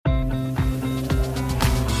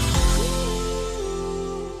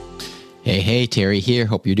Hey, Terry here.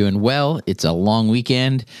 Hope you're doing well. It's a long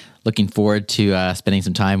weekend. Looking forward to spending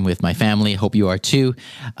some time with my family. Hope you are too.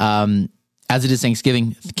 As it is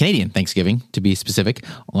Thanksgiving, Canadian Thanksgiving to be specific,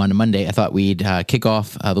 on a Monday, I thought we'd kick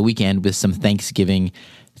off the weekend with some Thanksgiving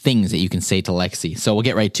things that you can say to Lexi. So we'll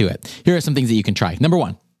get right to it. Here are some things that you can try. Number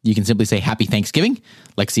one, you can simply say Happy Thanksgiving.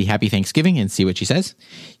 Lexi, Happy Thanksgiving, and see what she says.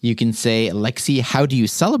 You can say, Lexi, how do you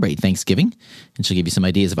celebrate Thanksgiving? And she'll give you some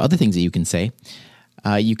ideas of other things that you can say.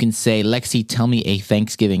 You can say, Lexi, tell me a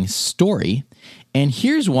Thanksgiving story. And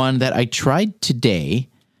here's one that I tried today.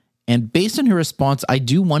 And based on her response, I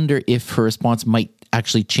do wonder if her response might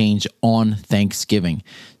actually change on Thanksgiving.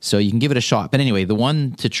 So you can give it a shot. But anyway, the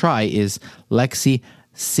one to try is, Lexi,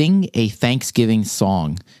 sing a Thanksgiving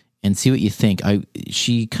song and see what you think.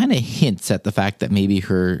 She kind of hints at the fact that maybe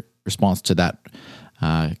her response to that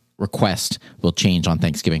request will change on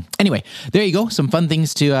Thanksgiving. Anyway, there you go. Some fun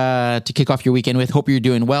things to kick off your weekend with. Hope you're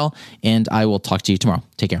doing well, and I will talk to you tomorrow.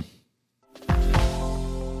 Take care.